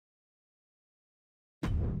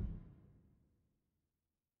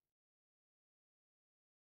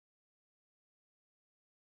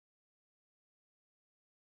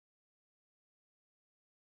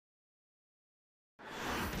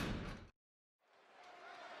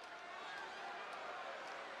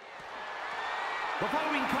The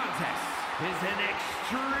following contest is an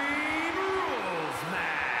Extreme Rules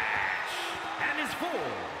match and is for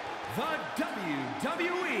the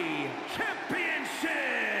WWE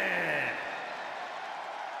Championship.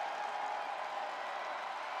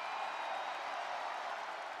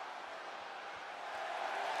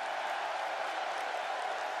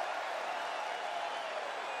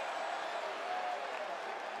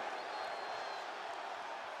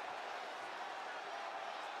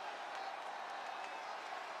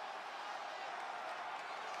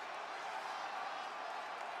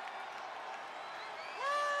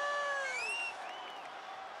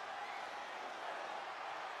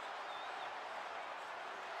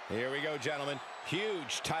 Here we go, gentlemen.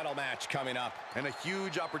 Huge title match coming up. And a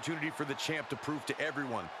huge opportunity for the champ to prove to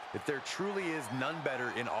everyone that there truly is none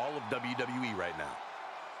better in all of WWE right now.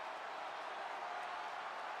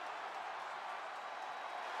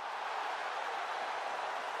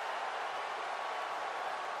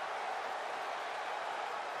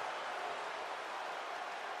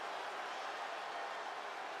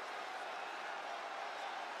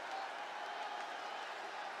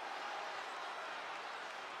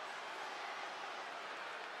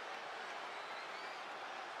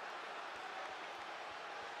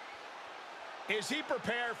 Is he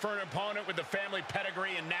prepared for an opponent with the family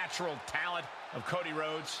pedigree and natural talent of Cody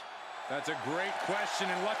Rhodes? That's a great question,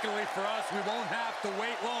 and luckily for us, we won't have to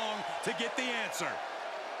wait long to get the answer.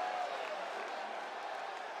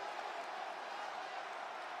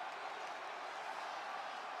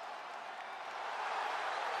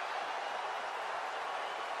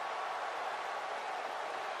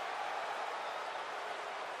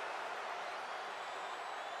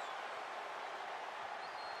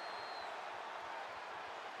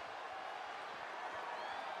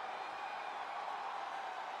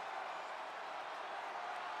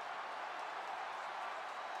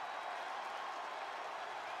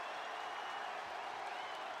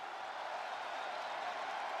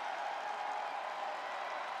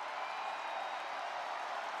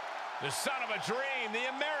 The son of a dream, the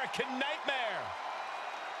American Nightmare.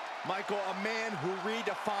 Michael, a man who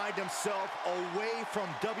redefined himself away from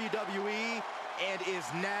WWE and is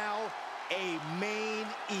now a main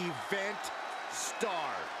event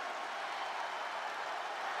star.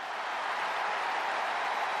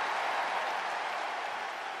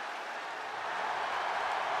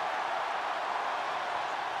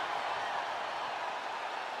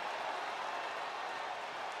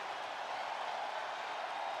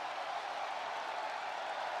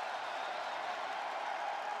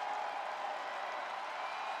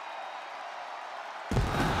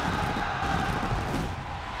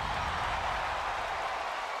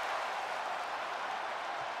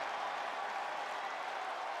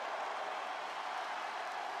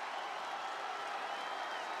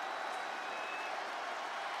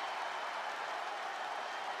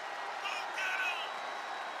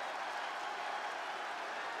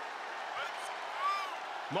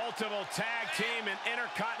 Multiple tag team and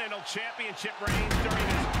intercontinental championship reigns during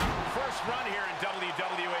his first run here in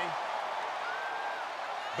WWE.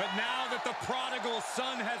 But now that the prodigal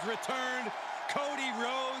son has returned, Cody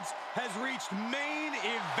Rhodes has reached main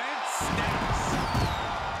event status.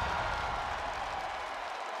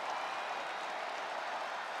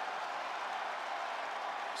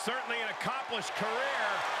 Certainly an accomplished career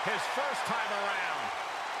his first time around.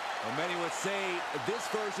 Well, many would say this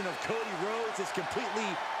version of Cody Rhodes is completely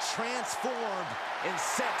transformed and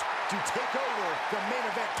set to take over the main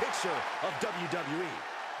event picture of WWE.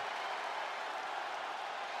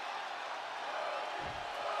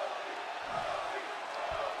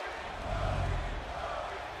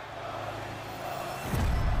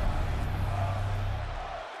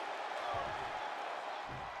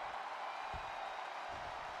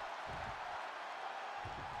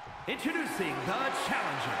 Introducing the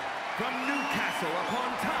challenger from Newcastle upon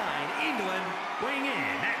Tyne, England, weighing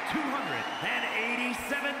in at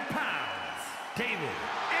 287 pounds, David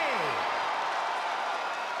A.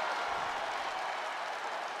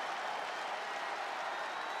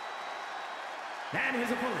 And his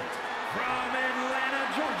opponent from Atlanta,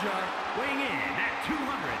 Georgia, weighing in at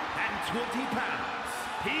 220 pounds,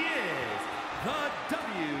 he is the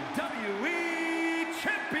WWE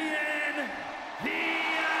Champion, the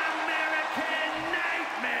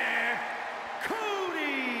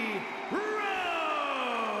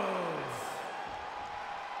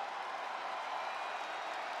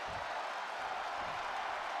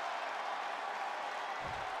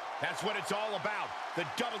That's what it's all about, the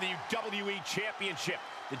WWE Championship.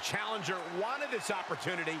 The challenger wanted this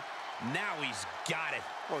opportunity. Now he's got it.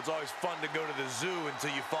 Well, it's always fun to go to the zoo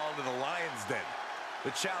until you fall into the lion's den. The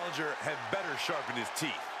challenger had better sharpen his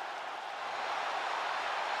teeth.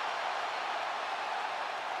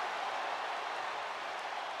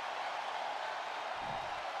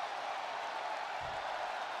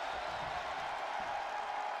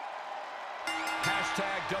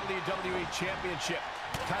 Hashtag WWE Championship.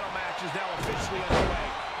 Title match is now officially underway.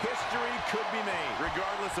 History could be made.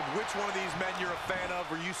 Regardless of which one of these men you're a fan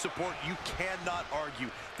of or you support, you cannot argue.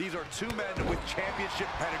 These are two men with championship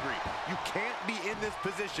pedigree. You can't be in this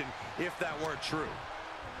position if that weren't true.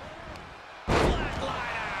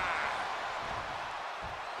 Flatliner!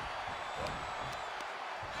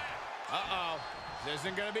 Uh-oh. This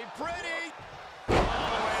isn't going to be pretty.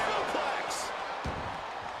 Suplex.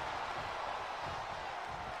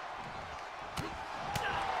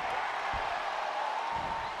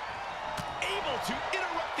 Able to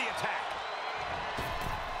interrupt the attack.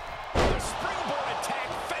 The springboard attack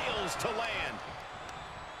fails to land.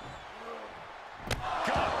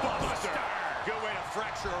 Gutbuster. Good way to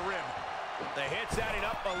fracture a rib. The hit's adding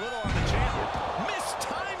up a little on the champion. Missed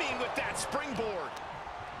timing with that springboard.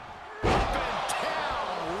 Up and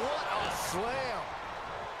down. What a slam.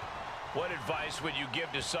 What advice would you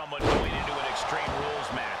give to someone going into an Extreme Rules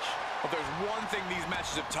match? If there's one thing these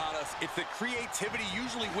matches have taught us, it's that creativity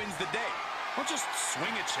usually wins the day. Don't just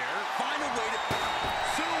swing a chair. Find a way to...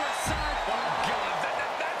 Suicide! Oh, God,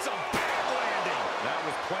 that's a bad landing. That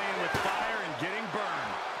was playing with fire and getting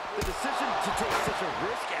burned. The decision to take such a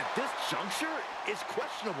risk at this juncture is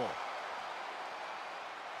questionable.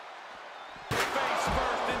 Face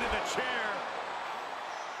first into the chair.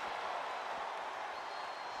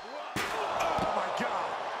 Oh, my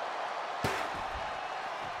God.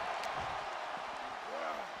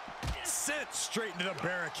 Sent straight into the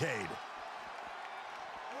barricade.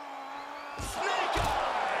 Snake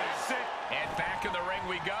eyes! And back in the ring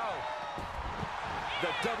we go. The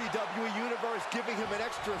WWE Universe giving him an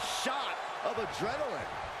extra shot of adrenaline.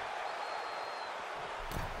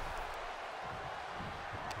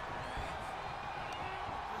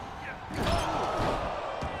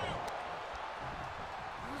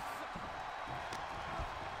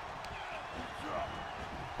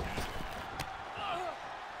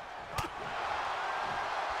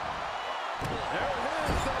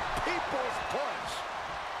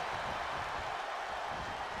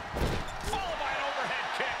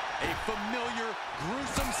 Familiar,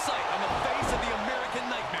 gruesome sight on the face of the American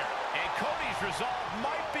Nightmare. And Cody's resolve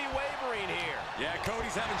might be wavering here. Yeah,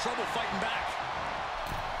 Cody's having trouble fighting back.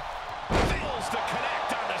 Fails to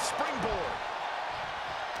connect on the springboard.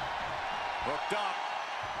 Hooked up.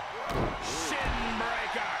 Shin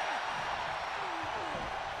breaker.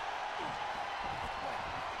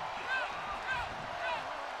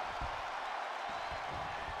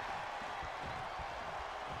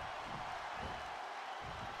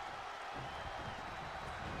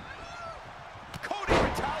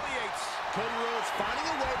 Cody Rhodes finding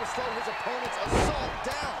a way to slow his opponent's assault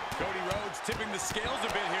down. Cody Rhodes tipping the scales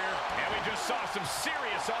a bit here. And we just saw some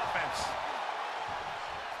serious offense.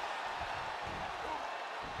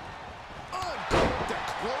 Uncorked a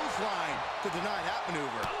clothesline to deny that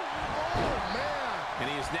maneuver. Oh, man. And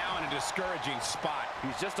he is now in a discouraging spot.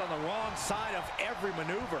 He's just on the wrong side of every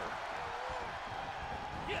maneuver.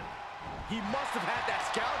 He must have had that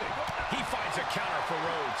scouting. He finds a counter for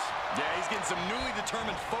Rhodes. Yeah, he's getting some newly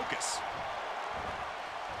determined focus.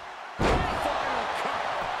 Final cut.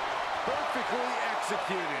 Perfectly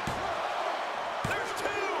executed. There's two.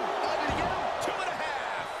 Oh, did he get him?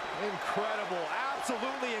 2.5. Incredible.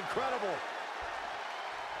 Absolutely incredible.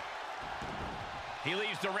 He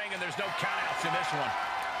leaves the ring, and there's no countouts in this one.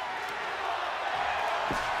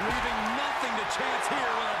 Leaving nothing to chance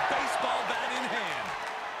here with a baseball bat in hand.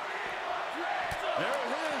 There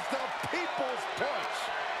it is, the people's punch.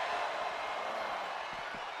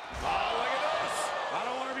 Oh, look at this. I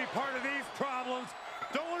don't want to be part of these problems.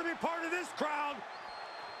 Don't want to be part of this crowd.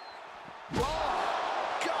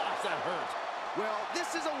 Oh, gosh, that hurt. Well,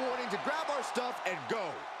 this is a warning to grab our stuff and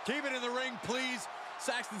go. Keep it in the ring, please.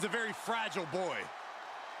 Saxton's a very fragile boy.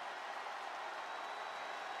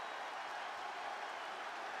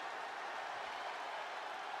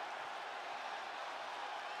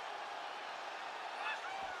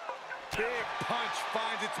 Big punch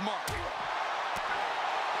finds its mark.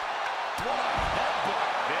 What a headbutt.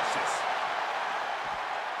 Vicious.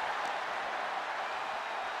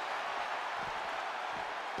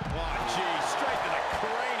 Oh, gee, straight to the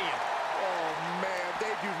cranium. Oh, man,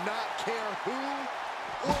 they do not care who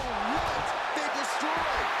or what they destroy.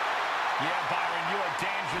 Yeah, Byron, you are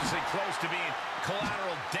dangerously close to being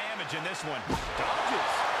collateral damage in this one.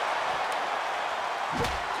 Dodges.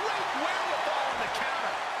 Great wherewithal on the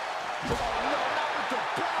counter. Oh, no, not with the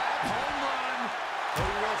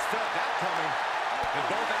And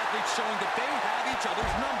both athletes showing that they have each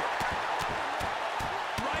other's number.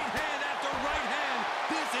 Right hand after right hand.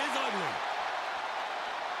 This is ugly.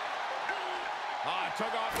 Took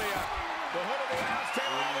off the hood of the announce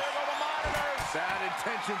table. There go the monitors. Bad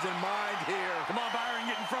intentions in mind here. Come on, Byron,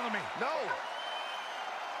 get in front of me. No.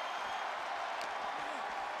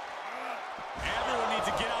 Everyone needs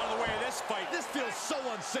to get out of the way of this fight. This feels so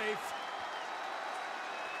unsafe.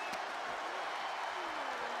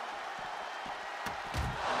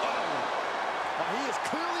 He is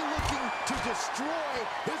clearly looking to destroy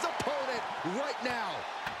his opponent right now.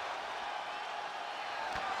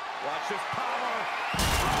 Watch this power.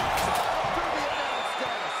 Through the announce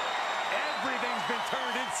desk. Everything's been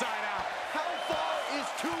turned inside out. How far is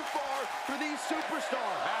too far for these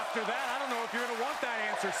superstars? After that, I don't know if you're going to want that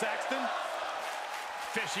answer, Saxton.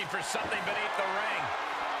 Fishing for something beneath the ring.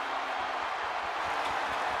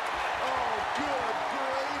 Oh, good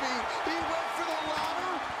gravy. He went for the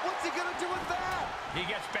ladder. What's he going to do with that? He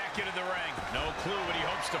gets back into the ring. No clue what he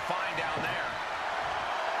hopes to find down there.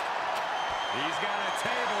 He's got a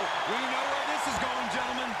table. We know where this is going,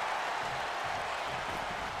 gentlemen.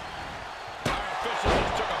 Our official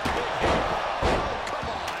just took a big hit. Oh,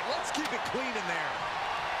 come on. Let's keep it clean in there.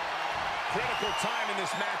 Critical time in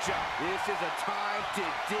this matchup. This is a time to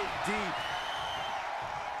dig deep.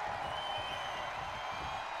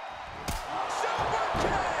 Super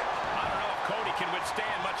kick! I don't know if Cody can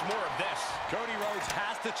withstand much more of this. Cody Rhodes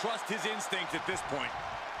has to trust his instincts at this point.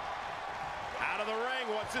 Out of the ring,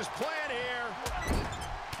 what's his plan here?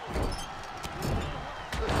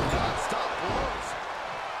 Non-stop blows.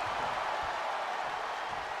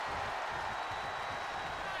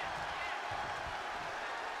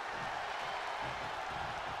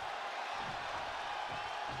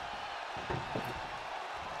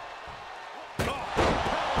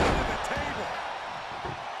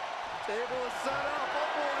 Table is set up. Oh,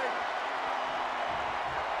 boy.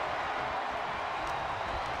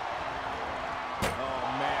 Oh,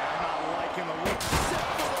 man, I'm not liking the look. Set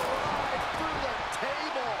for the ride through the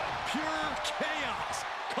table. Pure chaos.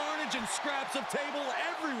 Carnage and scraps of table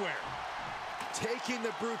everywhere. Taking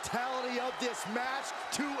the brutality of this match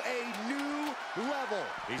to a new level.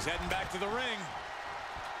 He's heading back to the ring.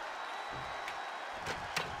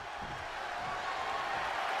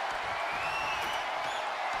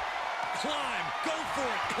 Climb. Go for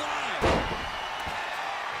it. Climb.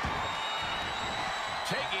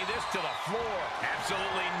 Taking this to the floor.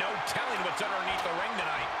 Absolutely no telling what's underneath the ring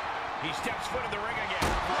tonight. He steps foot in the ring again.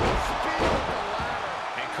 Speed of the ladder.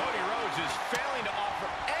 And Cody Rhodes is failing to offer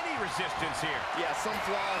any resistance here. Yeah, some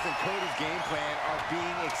flaws in Cody's game plan are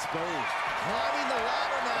being exposed. Climbing the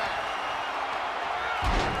ladder now.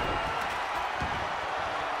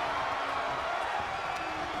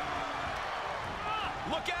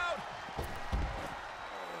 Look out!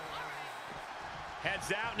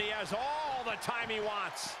 Heads out, and he has all the time he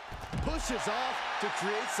wants. Pushes off to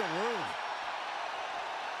create some room.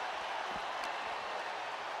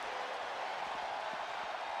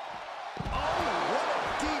 Oh, what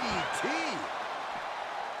a DDT!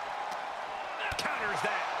 Counters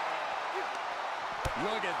that.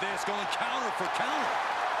 Look at this, going counter for counter.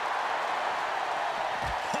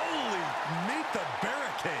 Holy, meet the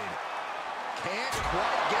barricade. Can't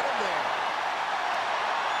quite get him there.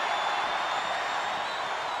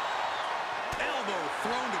 Elbow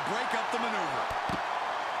thrown to break up the maneuver.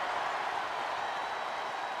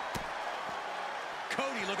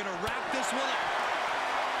 Cody looking to wrap this one up.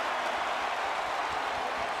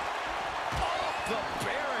 Off the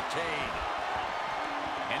barricade.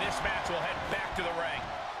 And this match will head back to the ring.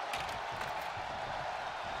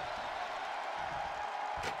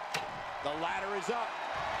 The ladder is up.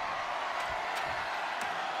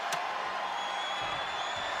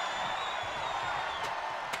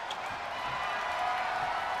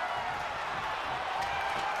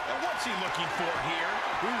 And what's he looking for here?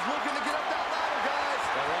 He's looking to get up that ladder, guys.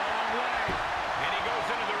 A long way. And he goes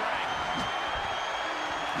into the ring.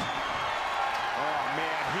 Oh,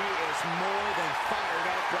 man, he is more than fired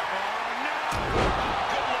up. Oh, no!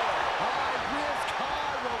 Good Lord. High risk,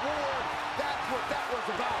 high reward. That's what that was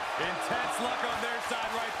about. Intense luck on their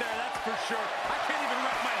side right there, that's for sure. I can't even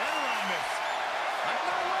wrap my head around this. I'm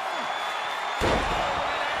not wrong.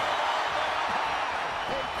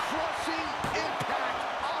 A crushing impact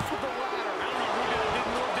off of the ladder. I don't know who did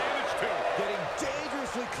more damage to. Getting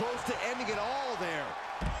dangerously close to ending it all there.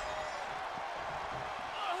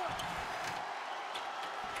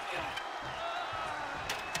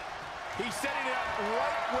 He's setting it up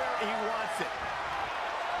right where he wants it.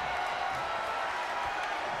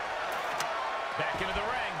 Back into the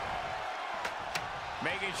ring.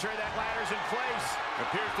 Making sure that ladder's in place.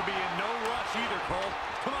 Appears to be in no rush either, Cole.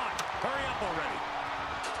 Come on, hurry up already.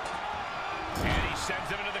 And he sends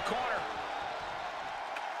him into the corner.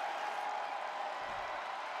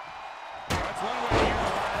 That's one way to use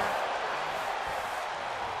the ladder.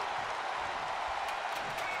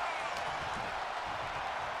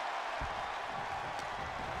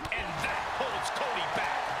 And that holds Cody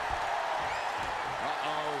back.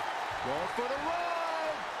 Uh-oh. Going for the run.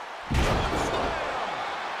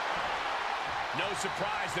 No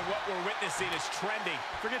surprise that what we're witnessing is trending.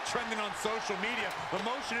 Forget trending on social media. The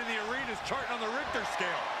motion in the arena is charting on the Richter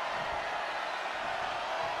scale.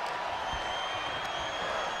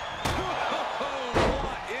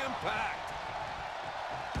 What impact!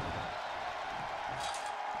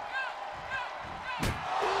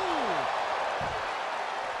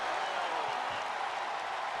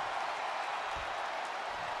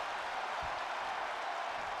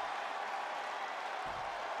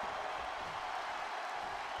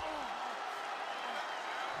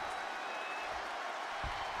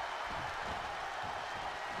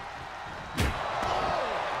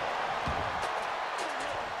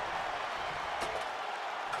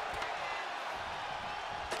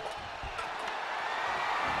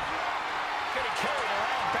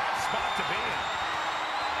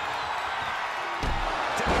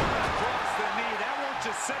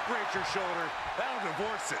 Separate your shoulder. That'll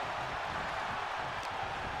divorce it.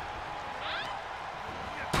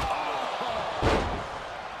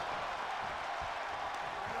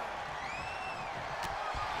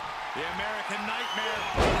 The American Nightmare.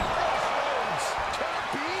 Can it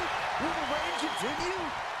be? Will the reign continue?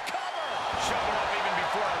 Cover! Showing up even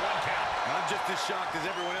before a 1 count. I'm just as shocked as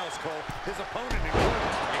everyone else, Cole. His opponent included.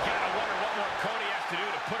 You gotta wonder what more Cody has to do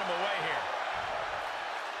to put him away here.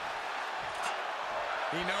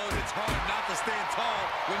 He knows it's hard not to stand tall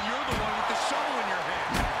when you're the one with the shovel in your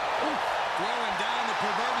hand. Ooh, throwing down the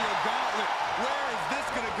proverbial gauntlet. Where is this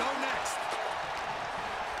going to go next?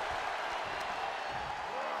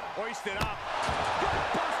 Hoisted up. Good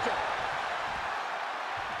buster!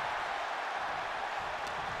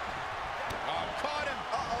 Oh, caught him.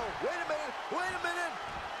 Uh-oh. Wait a minute. Wait a minute.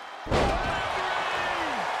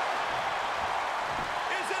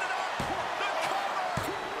 Is it enough? The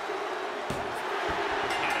cover!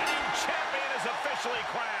 And a new champion is officially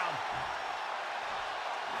crowned.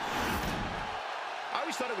 I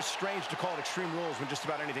always thought it was strange to call it Extreme Rules when just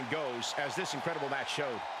about anything goes, as this incredible match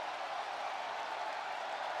showed.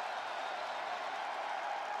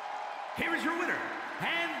 Here is your winner,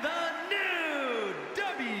 and the new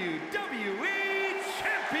WWE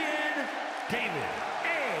Champion, David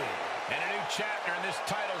A. And a new chapter in this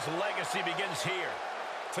title's legacy begins here.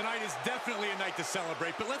 Tonight is definitely a night to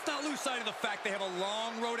celebrate, but let's not lose sight of the fact they have a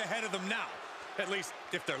long road ahead of them now. At least,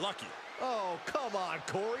 if they're lucky. Oh, come on,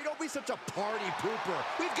 Corey. Don't be such a party pooper.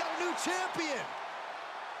 We've got a new champion.